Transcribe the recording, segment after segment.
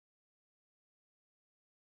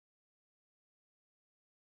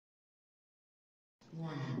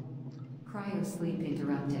Warning. Cryosleep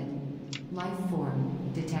interrupted. Life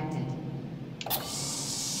form detected.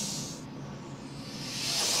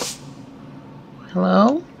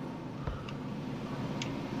 Hello?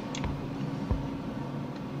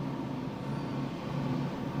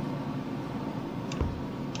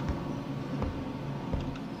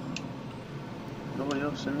 Nobody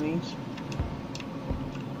else in these?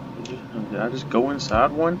 Did I just go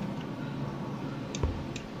inside one?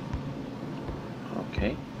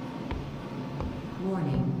 Okay.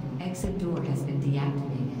 Warning. Exit door has been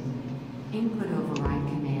deactivated. Input override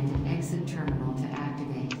command and exit terminal to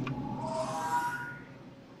activate.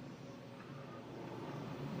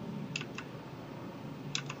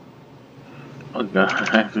 Oh god,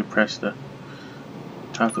 I actually pressed the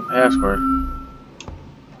type the password.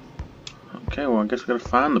 Okay, well I guess we gotta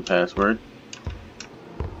find the password.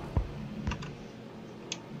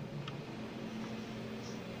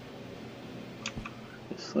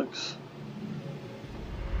 This looks...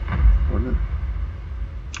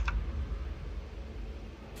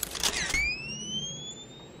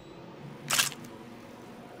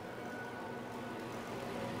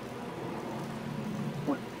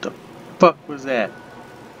 What the fuck was that?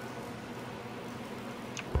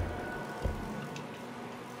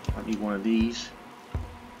 I need one of these.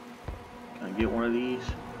 Can I get one of these?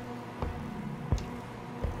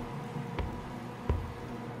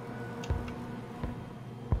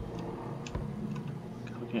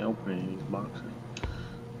 We can't open any of these boxes.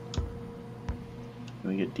 Can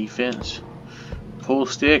we get defense? Pull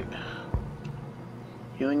stick?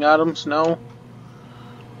 Healing items? No.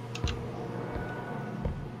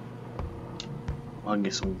 I can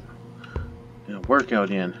get some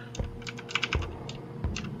workout in.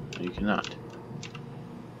 No, you cannot.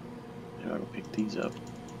 I gotta pick these up.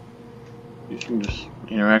 You can just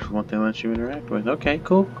interact with what they let you interact with. Okay,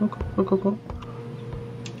 cool. Look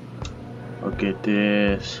at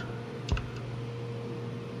this.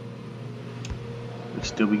 We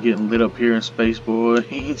still be getting lit up here in space,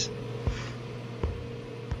 boys.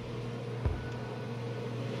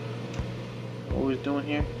 What we doing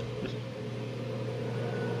here? Just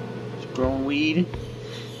growing weed.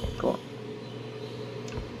 Go on.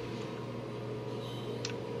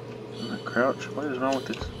 I'm gonna crouch. What is wrong with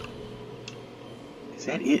this? Is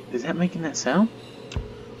that it? Is that making that sound?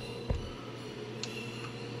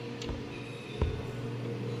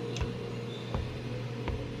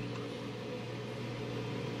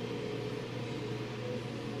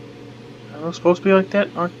 Are those supposed to be like that?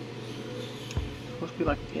 Aren't supposed to be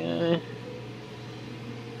like, yeah.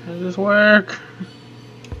 How does this work?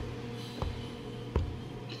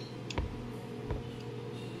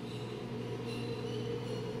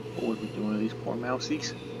 What was we doing to these poor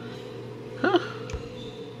mousies? Huh?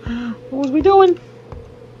 What was we doing?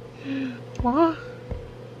 What?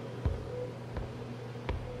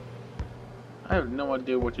 I have no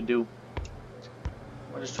idea what to do.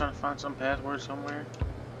 I'm just trying to find some password somewhere.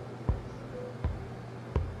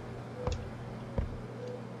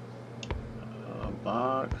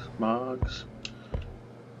 Box.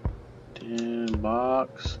 10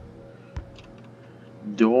 box.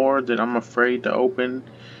 Door that I'm afraid to open.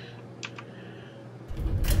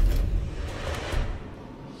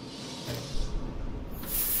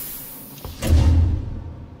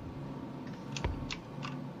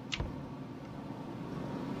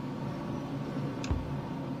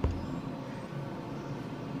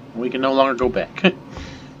 We can no longer go back.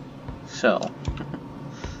 So,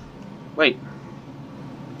 wait.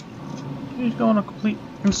 He's going a complete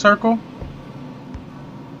circle.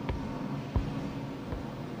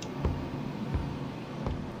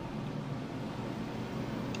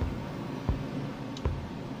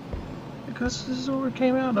 Because this is where it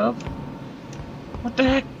came out of. What the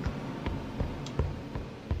heck?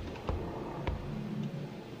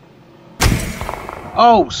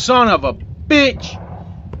 Oh, son of a bitch!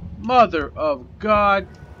 Mother of God!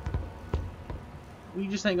 We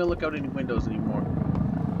just ain't gonna look out any windows anymore.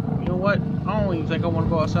 You know what? I don't even think I want to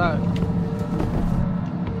go outside.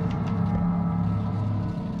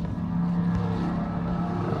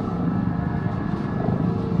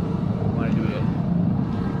 Why do that?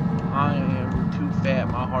 I am too fat.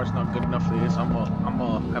 My heart's not good enough for this. I'm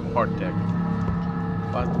gonna have a heart attack.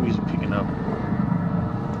 Why is the music picking up?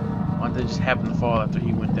 Why did they just happen to fall after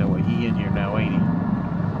he went that way? He in here now, ain't he?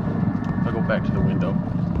 I'll go back to the window.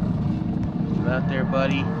 You out there,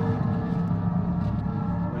 buddy?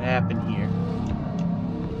 What happened here?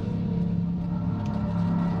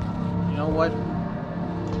 You know what?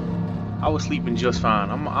 I was sleeping just fine.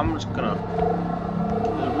 I'm just gonna...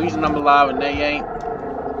 There's a reason I'm alive and they ain't.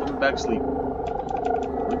 Put me back to sleep.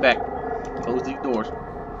 We back. Close these doors.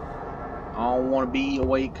 I don't want to be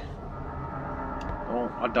awake.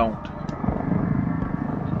 I don't.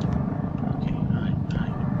 Okay, alright.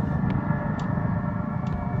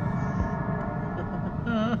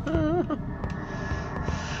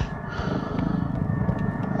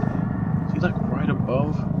 Is he like right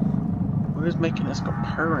above? What is making this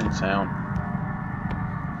purring sound?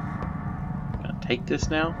 Gonna take this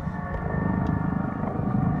now?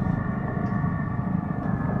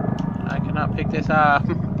 I cannot pick this up.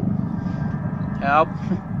 Help.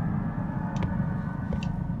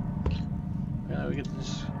 Yeah, we get to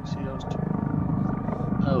just see those two.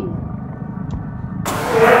 Oh.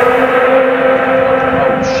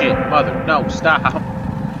 Oh shit, mother. No, stop.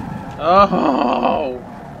 Oh.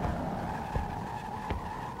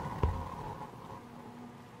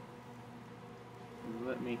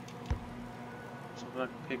 Let me. Something I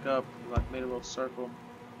can pick up. Like made a little circle.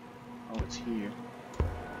 Oh, it's here.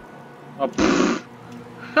 Oh.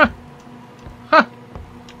 Ha! Ha!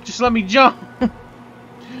 Just let me jump. I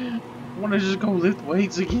want to just go lift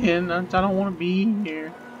weights again. I don't want to be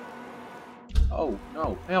here. Oh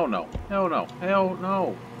no! Hell no! Hell no! Hell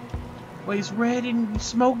no! Wait, it's red and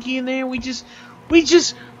smoky in there. We just,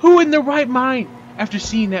 who in their right mind after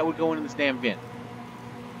seeing that would go into this damn vent?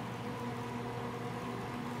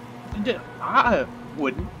 I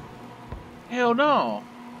wouldn't. Hell no.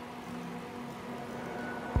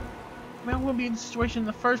 Man, I wouldn't be in this situation in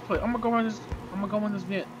the first place. I'm gonna go in this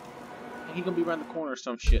vent, and he gonna be around the corner or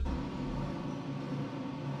some shit.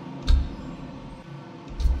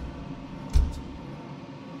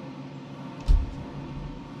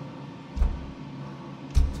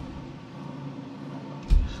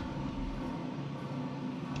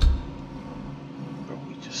 Bro,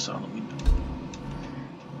 we just saw him.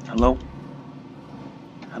 Hello?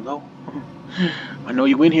 Hello? I know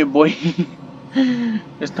you in here, boy.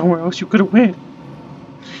 There's nowhere else you could have went.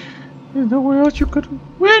 There's nowhere else you could have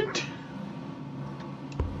went.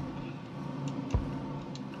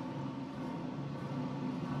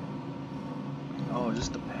 Oh, is this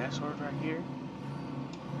the password right here?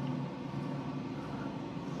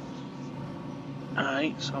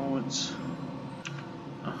 Alright, so it's...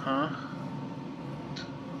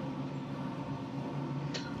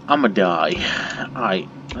 I'ma die. Alright,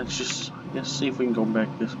 let's just, I guess, see if we can go back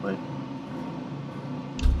this way.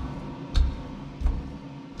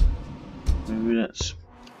 Maybe that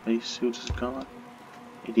spacesuit is gone.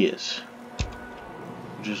 It is.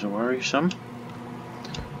 Which is worrisome.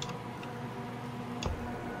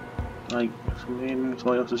 Like,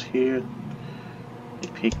 somebody else is here. They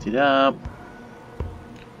picked it up.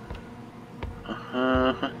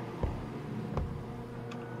 I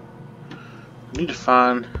need to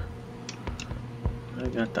find. I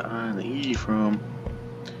got the I and the E from.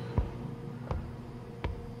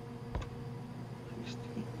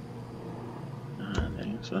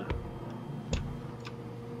 Dang, so.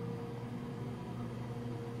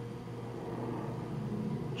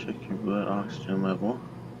 Check your blood oxygen level.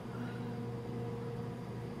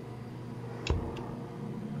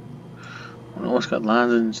 I know it's got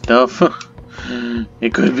lines and stuff.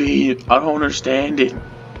 It could be. I don't understand it.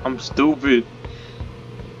 I'm stupid.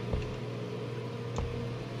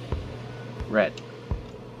 Red.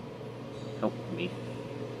 Help me.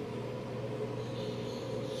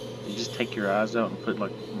 You just take your eyes out and put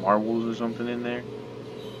like marbles or something in there.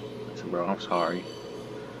 I said, bro, I'm sorry.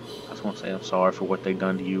 I just want to say I'm sorry for what they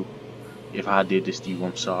done to you. If I did this to you,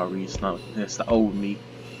 I'm sorry. It's not. It's the old me.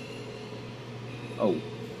 Oh.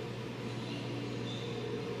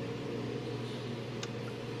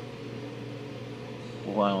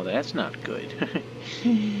 Well, that's not good. What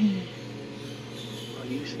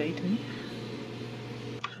do you say to me?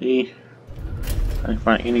 See, I didn't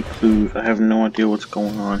find any clues. I have no idea what's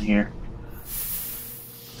going on here.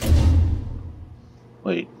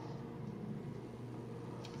 Wait.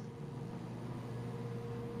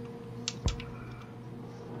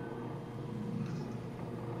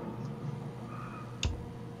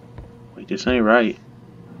 Wait, this ain't right.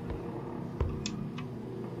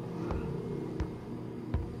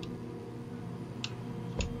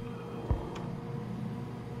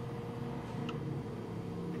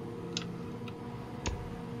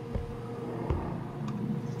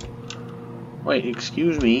 Wait,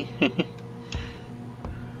 excuse me. I'm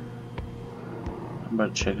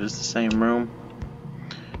about to check. Is this the same room?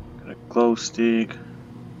 Got a glow stick.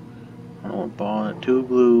 I don't want a ball and 2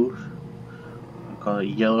 blues. I'll call it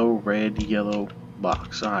yellow, red, yellow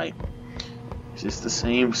box. Alright. Is this the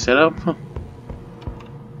same setup?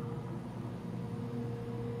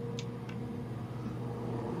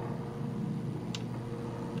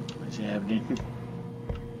 What's happening?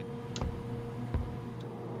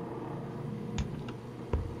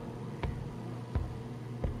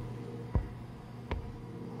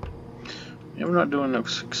 I'm not doing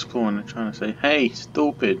enough exploring. I'm trying to say, hey,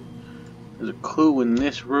 stupid, there's a clue in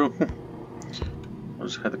this room. I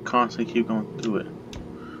just have to constantly keep going through it.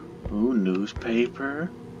 Ooh, newspaper.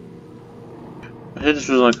 I said this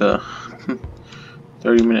was like a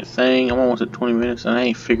 30-minute thing. I'm almost at 20 minutes and I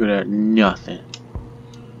ain't figured out nothing.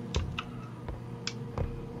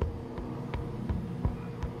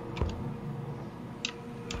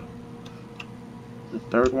 The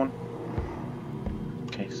third one.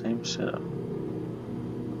 Okay, same setup.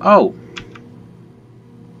 Oh!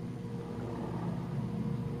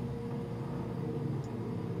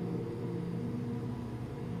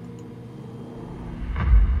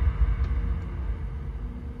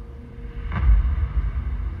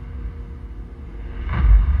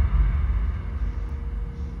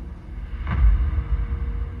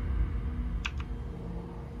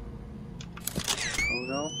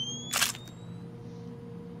 Photo?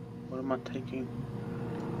 What am I taking?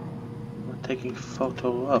 What am I taking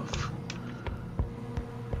photo of?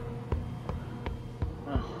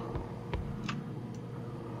 Oh.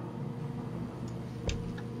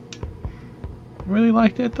 Really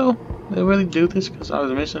like that though? They really do this because I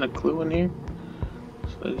was missing a clue in here?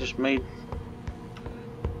 So they just made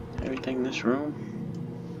everything in this room?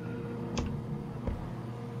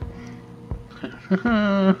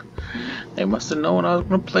 They must have known I was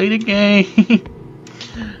gonna play the game.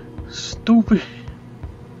 Stupid.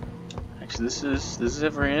 Actually, this is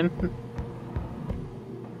ever in.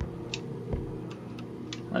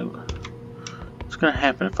 Like, what's gonna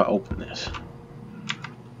happen if I open this?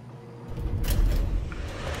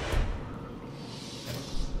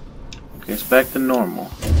 Okay, it's back to normal.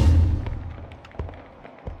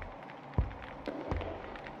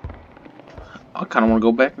 I kind of want to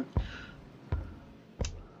go back and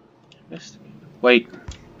wait.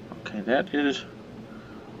 Okay, that's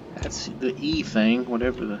the E thing,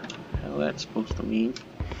 whatever the hell that's supposed to mean.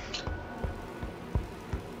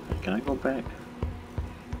 Can I go back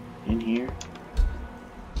in here?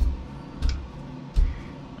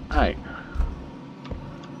 Alright.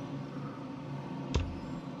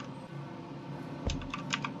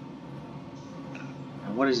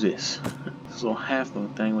 Now what is this? This little half moon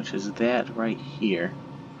thing, which is that right here.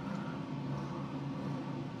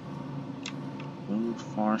 Moon's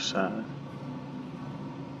far side.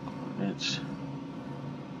 It's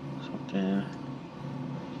something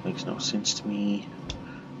makes no sense to me.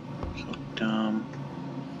 So dumb.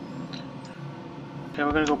 Okay,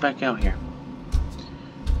 we're gonna go back out here.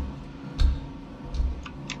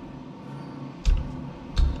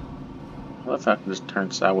 I love how I can just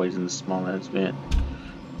turn sideways in the small ass vent.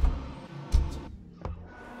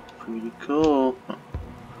 Pretty cool.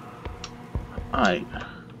 Alright.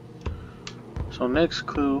 So next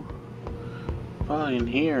clue, probably in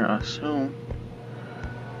here, I assume.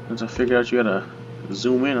 Since I figured out you gotta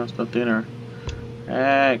zoom in on stuff to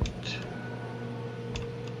interact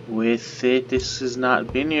with it. This has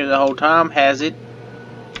not been here the whole time, has it?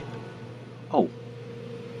 Oh.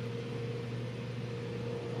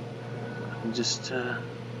 I can just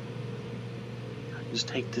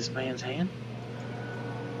take this man's hand.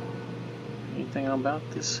 Anything about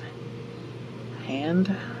this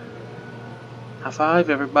hand? High five,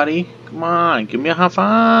 everybody. Come on, give me a high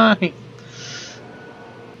five.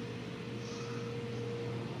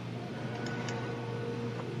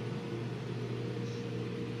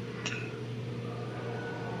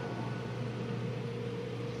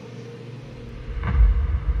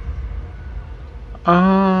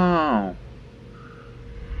 Oh.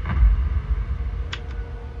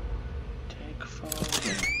 Take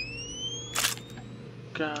photo.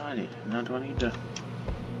 Got it. Now do I need to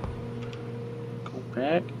go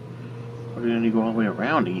back? Or do I need to go all the way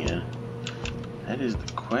around again? That is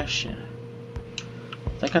the question. I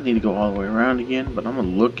think I need to go all the way around again, but I'm gonna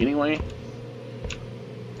look anyway.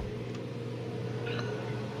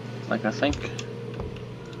 Like, I think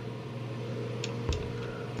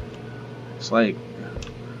it's like,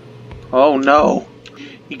 oh no,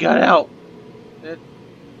 he got out. That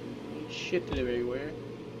he shifted everywhere.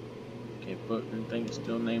 Okay, but the thing is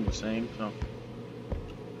still named the same, so.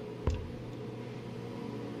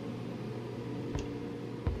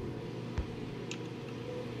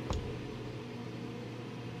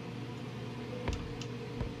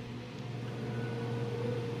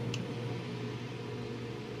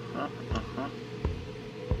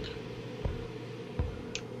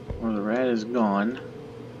 Well, the rat is gone.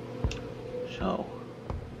 So.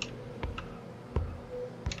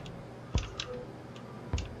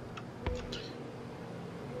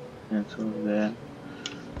 That's over there.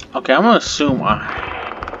 Okay, I'm gonna assume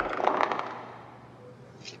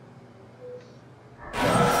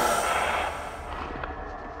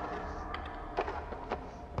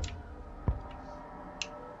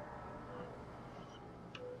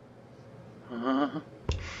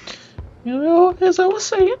as I was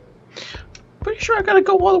saying, pretty sure I gotta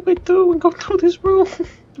go all the way through and go through this room,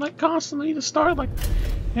 like constantly to start like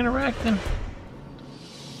interacting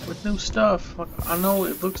with new stuff. Like, I know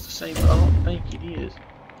it looks the same, but I don't think it is.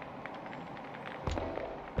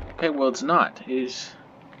 Okay, well it's not. It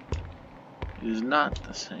is not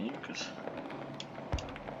the same because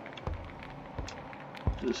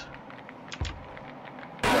just.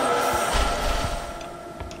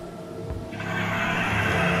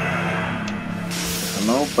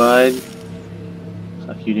 Hello, bud. Looks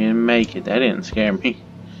like you didn't make it. That didn't scare me.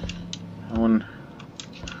 That one.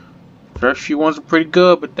 First few ones were pretty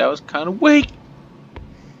good, but that was kind of weak.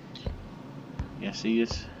 Yeah, see,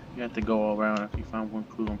 it's you have to go all around if you find one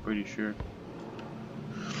clue. I'm pretty sure.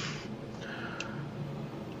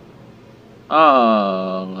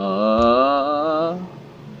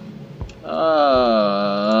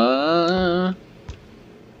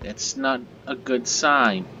 That's not a good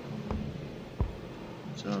sign.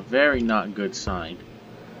 It's a very not good sign.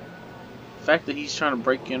 The fact that he's trying to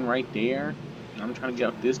break in right there, and I'm trying to get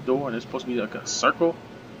out this door, and it's supposed to be like a circle.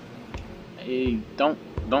 It don't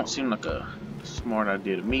seem like a smart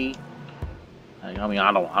idea to me. Like, I mean,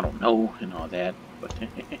 I don't know and all that, but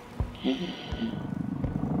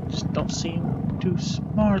just don't seem too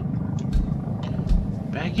smart.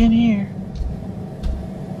 Back in here.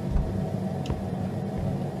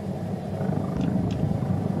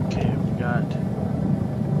 Okay, we got.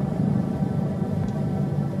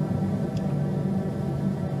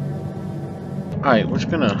 Alright, we're just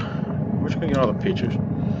gonna get all the pictures.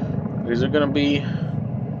 Is there gonna be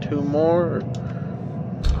 2 more?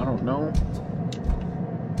 I don't know.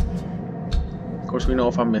 Of course, we know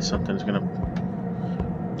if I miss something, it's gonna.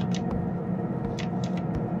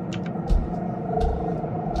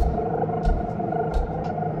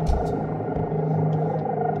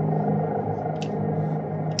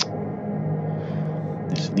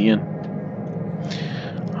 This is the end.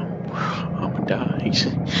 I'm gonna die.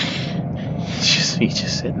 He's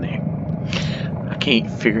just sitting there. I can't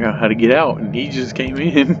figure out how to get out, and he just came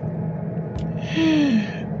in.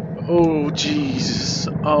 Oh Jesus!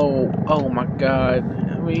 Oh my God!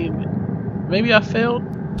 I mean, maybe I failed.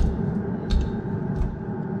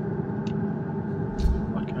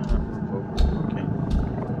 Why can't I revoke? Okay.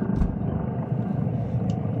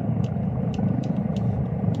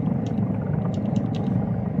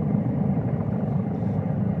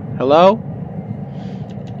 Hello?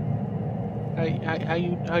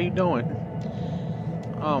 How you doing?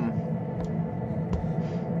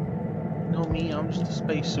 Know me, I'm just a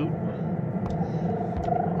spacesuit.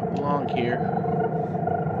 I belong here.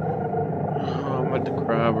 Oh, I'm about to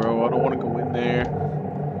cry, bro. I don't want to go in there.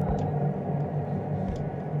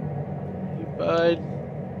 Hey, bud.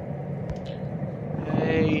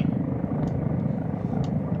 Hey.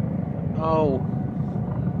 Oh.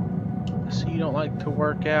 I see you don't like to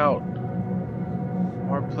work out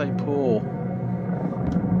or play pool.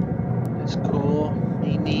 That's cool.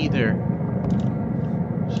 Me neither.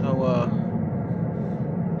 So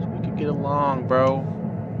we could get along, bro.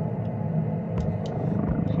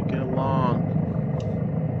 We could get along.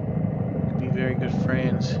 We could be very good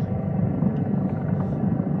friends.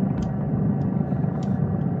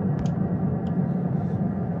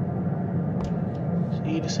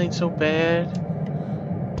 See, this ain't so bad.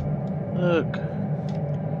 Look.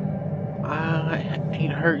 I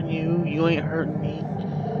ain't hurting you. You ain't hurting me.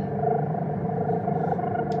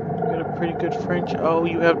 Pretty good French. Oh,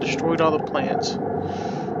 you have destroyed all the plants.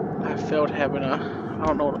 I failed having I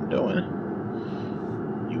don't know what I'm doing.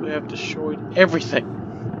 You have destroyed everything.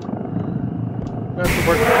 We have to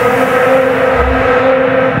work.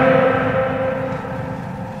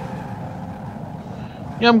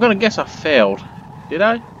 Yeah, I'm gonna guess I failed. Did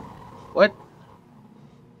I? What?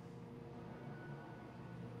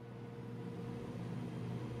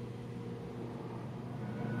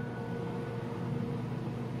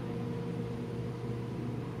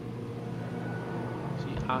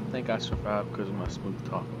 I think I survived because of my smooth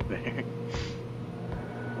talk over there.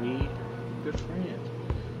 We good friends.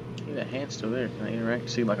 See, that hand's still there. Can I interact?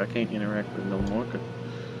 See, like I can't interact with no more.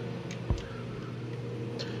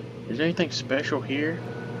 Is there anything special here?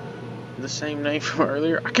 The same name from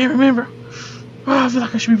earlier? I can't remember. Oh, I feel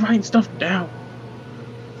like I should be writing stuff down.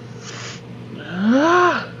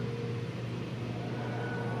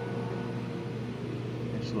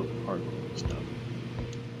 There's a little particle and stuff.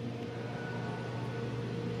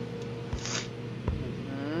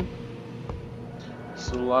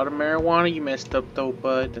 A lot of marijuana you messed up though,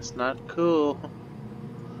 bud. That's not cool.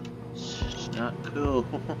 It's not cool.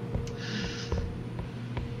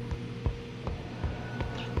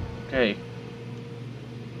 Okay.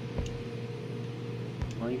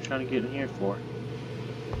 What are you trying to get in here for?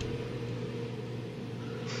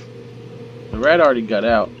 The rat already got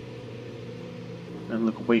out. And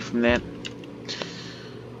look away from that.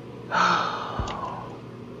 I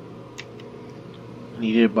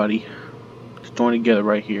need everybody to join together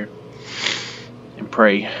right here and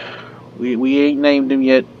pray. We ain't named him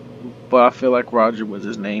yet, but I feel like Roger was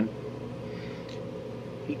his name.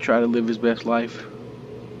 He tried to live his best life,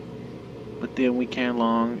 but then we came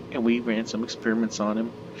along and we ran some experiments on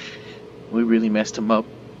him. We really messed him up.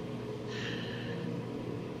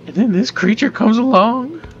 And then this creature comes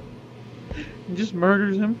along and just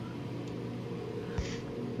murders him.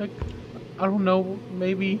 Like, I don't know,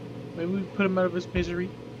 maybe we put him out of his misery.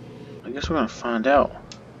 I guess we're gonna find out.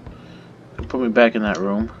 Put me back in that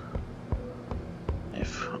room.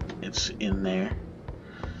 If it's in there.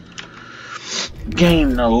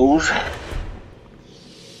 Game knows.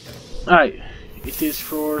 Alright, it is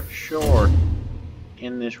for sure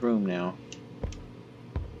in this room now.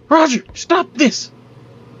 Roger, stop this!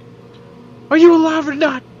 Are you alive or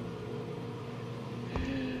not?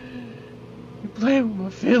 You're playing with my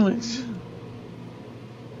feelings.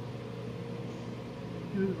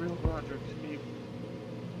 You're the real Roger to me.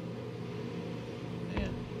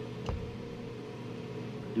 Man,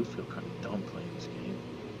 I do feel kind of dumb playing this game.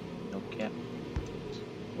 No cap.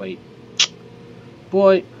 Wait.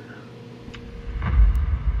 Boy! You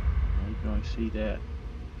can only see that.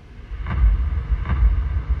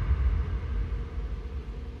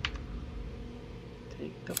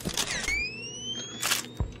 Take the...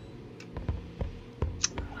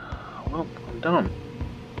 Well, I'm dumb.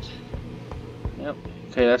 Yep.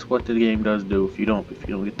 Okay, that's what the game does do if you don't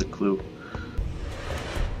get the clue.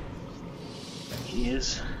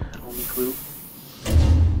 Is only clue.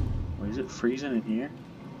 Or is it freezing in here?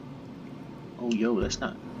 Oh yo, that's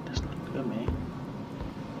not good, man.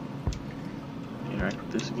 Interact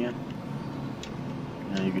with this again.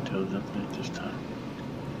 Now you can tell there's nothing at this time.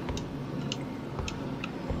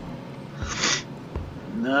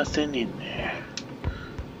 Nothing in there.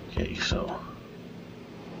 Okay, so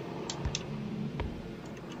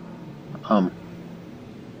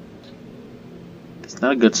that's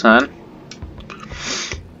not a good sign.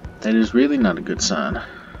 That is really not a good sign.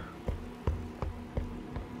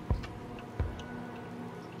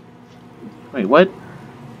 Wait, what?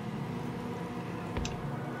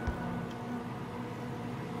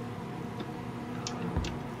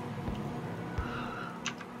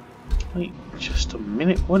 Wait, just a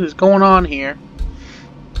minute. What is going on here?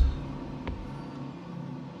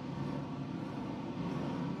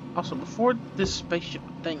 Also, before this spaceship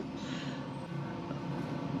thing,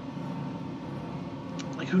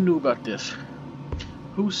 like, who knew about this?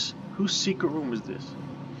 Whose secret room is this?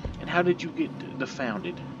 And how did you get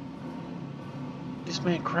founded? This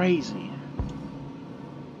man crazy.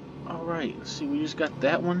 Alright, let's see, we just got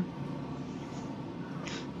that one.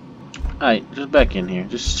 Alright, just back in here.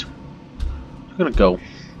 Just gonna go.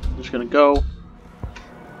 Just gonna go.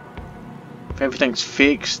 If everything's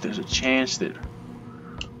fixed, there's a chance that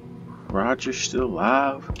Roger's still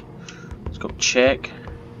alive. Let's go check.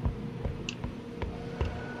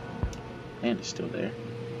 And it's still there.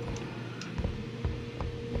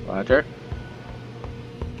 Roger.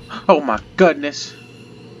 Oh my goodness.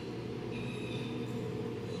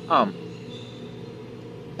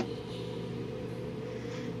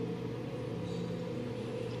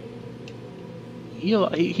 He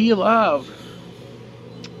alive.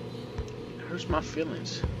 It hurts my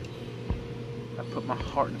feelings. I put my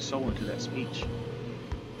heart and soul into that speech.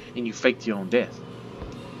 And you faked your own death.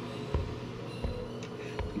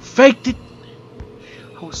 You faked it.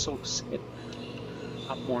 I was so upset.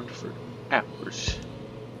 I mourned for hours.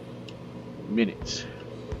 Minutes.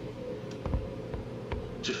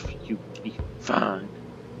 Just for you to be fine.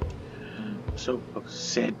 I'm so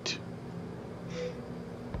upset.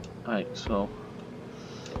 Alright, so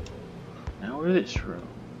now we're in this room.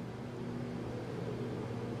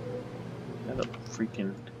 That a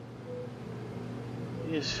freaking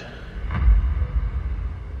is.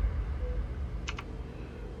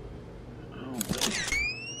 Oh wait.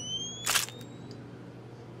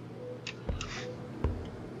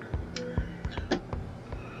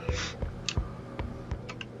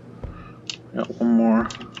 Got one more.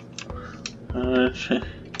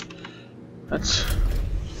 That's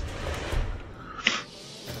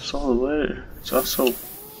all the way. It's also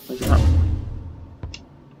it's not.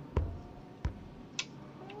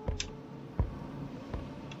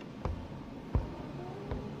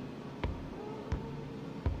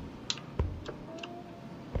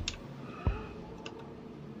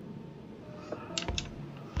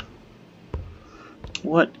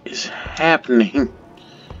 What is happening?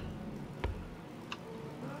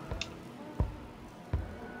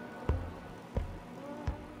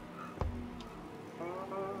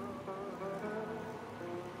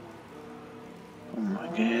 my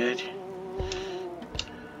god.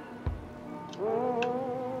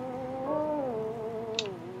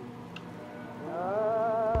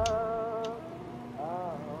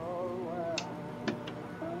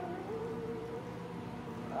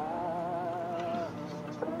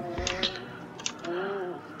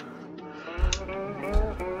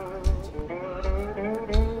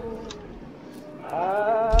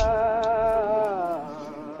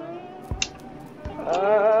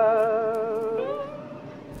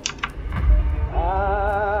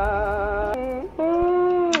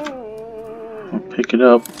 Pick it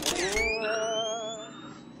up.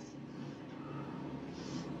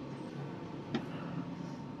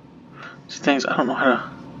 These things, I don't know how to.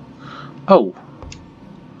 Oh!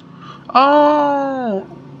 Oh!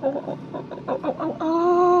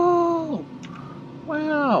 Oh!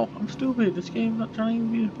 Wow! I'm stupid. This game's not trying to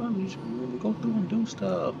be fun. You should really go through and do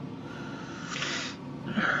stuff.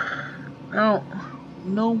 I don't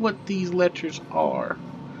know what these letters are.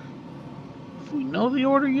 Do we know the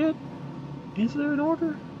order yet? Is there an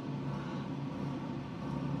order?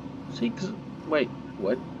 See, 'cause wait,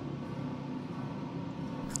 what?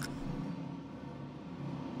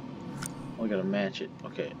 Oh, I gotta match it.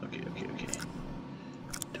 Okay.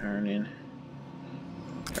 Turn it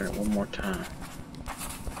one more time.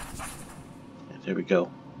 There we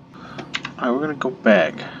go. Alright, we're gonna go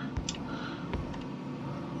back.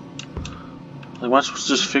 Like, am I supposed to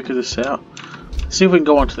just figure this out? Let's see if we can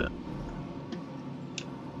go onto the...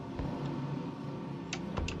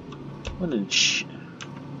 What in shit?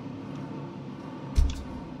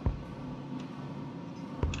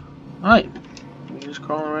 Alright. We're just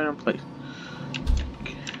crawling around in place.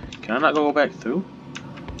 Can I not go back through?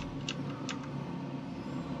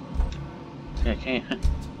 Yeah, I can't.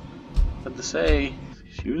 What to say?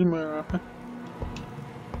 Shoot him up.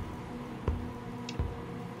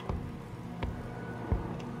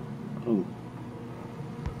 Oh.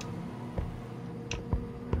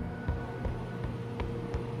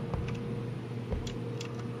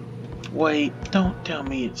 Wait, don't tell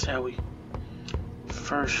me it's how we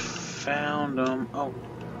first found them. Oh.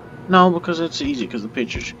 No, because it's easy, because the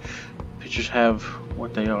pictures have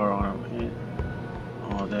what they are on them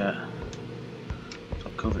and all that. So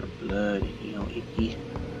I'm covered in blood, you know, icky.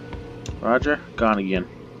 Roger, gone again.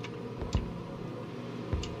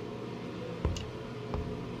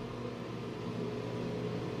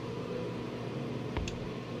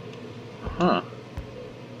 Huh.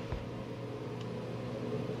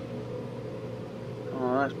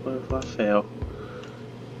 Oh, that's butterfly fail.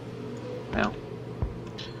 Wow.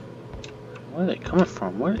 Where are they coming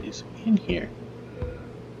from? What is in here?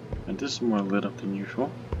 And this is more lit up than usual.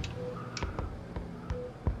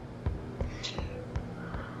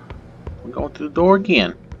 We're going through the door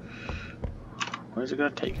again. Where's it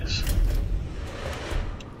gonna take us?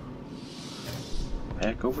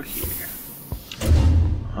 Back over here.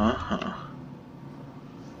 Uh-huh.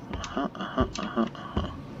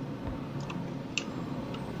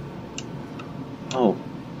 Oh.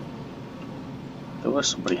 There was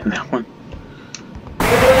somebody in that one.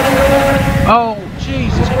 Oh,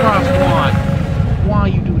 Jesus Christ, why? Why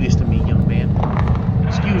you do this to me, young man?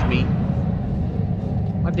 Excuse me.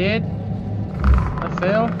 Am I dead? I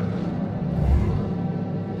fell?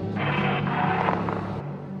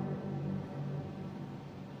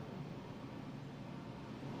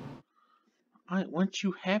 Alright, once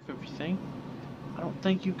you have everything, I don't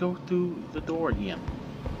think you go through the door again.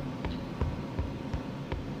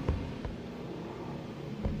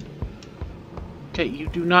 Okay, you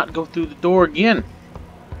do not go through the door again.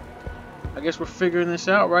 I guess we're figuring this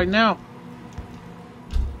out right now.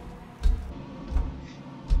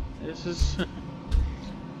 This is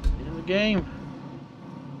in the game.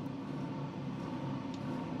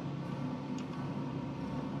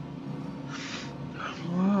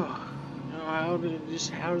 Whoa. How do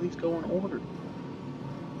these go in order?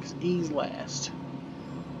 Because E's last.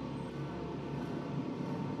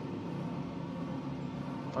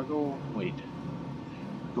 If I go, wait.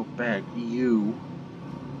 Go back, U.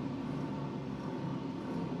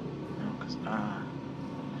 No, because I.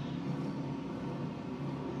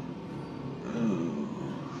 Oh.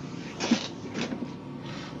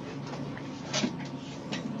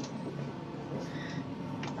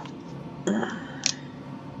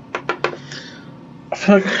 I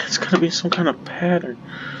feel like it's gotta be some kind of pattern.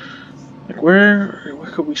 Like where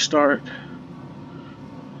could we start?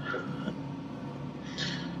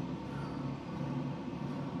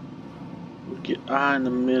 Get I in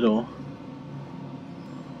the middle.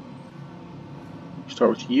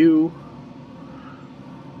 Start with U.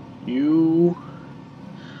 U.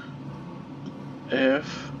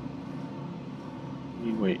 F.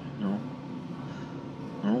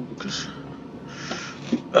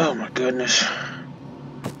 goodness.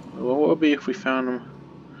 What would it be if we found them?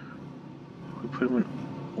 We put them in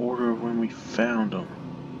order of when we found them.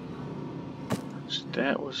 So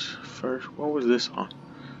that was first. What was this on?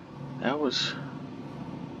 That was.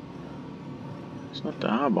 It's not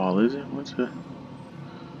the eyeball, is it? What's the?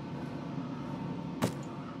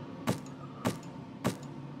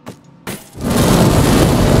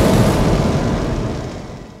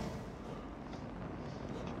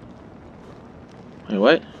 Wait,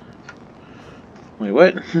 what? Wait,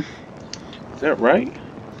 what? Is that right?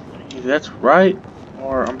 Either that's right,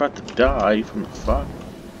 or I'm about to die from the fuck.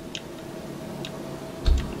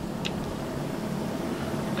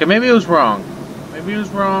 Okay, maybe it was wrong. Maybe it was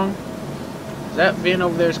wrong. That vent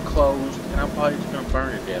over there is closed, and I'm probably just gonna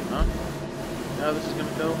burn it dead, huh? Is that how this is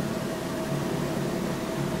gonna go?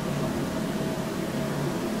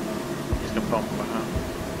 He's gonna pump behind.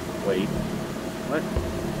 Wait. What?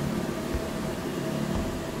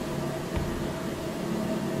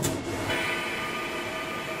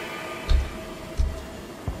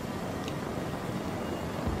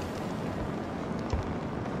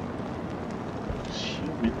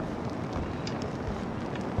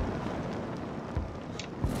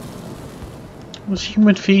 It was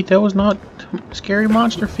human feet, that was not scary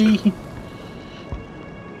monster feet.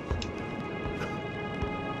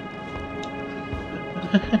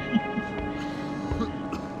 The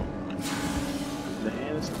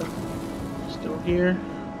hand is still here.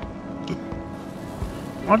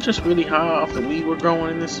 I'm just really high off the weed we're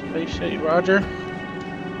growing in this space shade, Roger.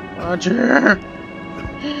 Roger!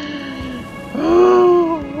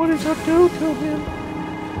 Oh, what did I do to him?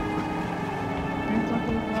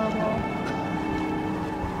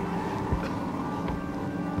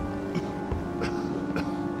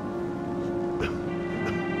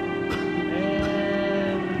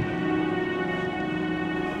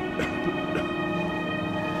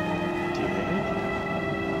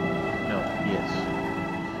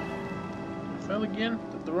 Again?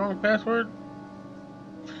 Is that the wrong password?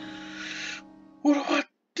 What do I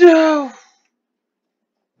do?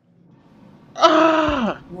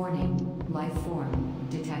 Ah! Warning, life form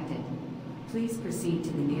detected. Please proceed to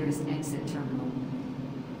the nearest exit terminal.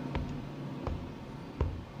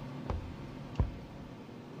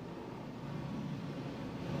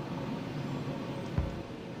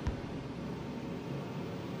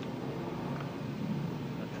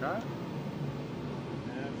 Let's try.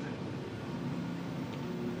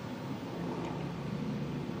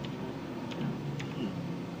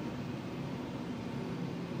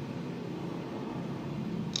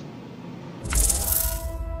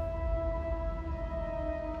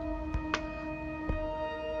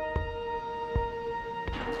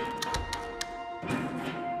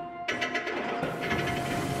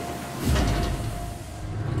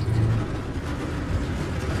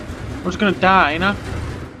 We're just gonna die, ain't I?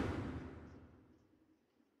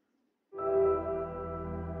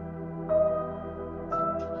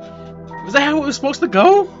 Was that how it was supposed to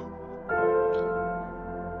go?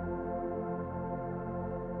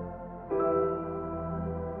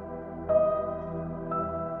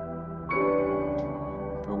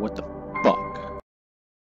 Or what the